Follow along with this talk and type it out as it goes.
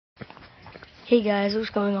Hey guys, what's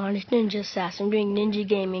going on? It's NInjA Sass. I'm doing NInjA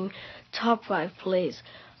Gaming top 5 plays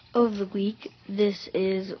of the week. This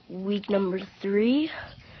is week number 3.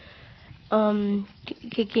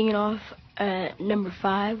 Kicking it off at number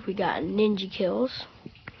 5, we got NInjA Kills.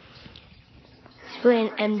 He's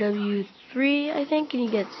playing MW3, I think, and he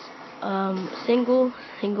gets single,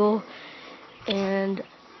 and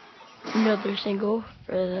another single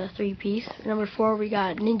for the 3-piece. Number 4, we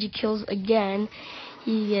got NInjA Kills again.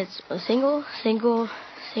 He gets a single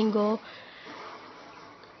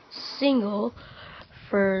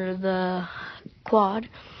for the quad.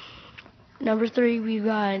 Number 3, we've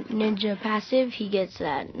got NInjA Passive. He gets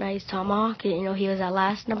that nice tomahawk. He was at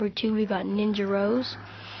last. Number 2, we got NInjA Rose.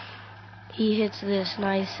 He hits this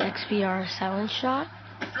nice XPR silent shot.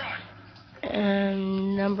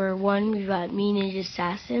 And number 1, we've got me, NInjA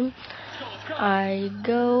Assassin. I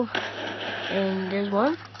go, and there's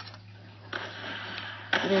 1.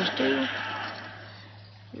 There's 2.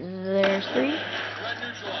 There's 3.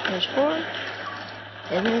 There's 4.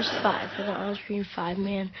 And there's 5 for the on-screen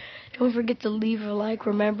 5-man. Don't forget to leave a like.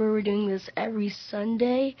 Remember, we're doing this every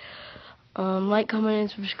Sunday. Like, comment,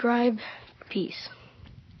 and subscribe. Peace.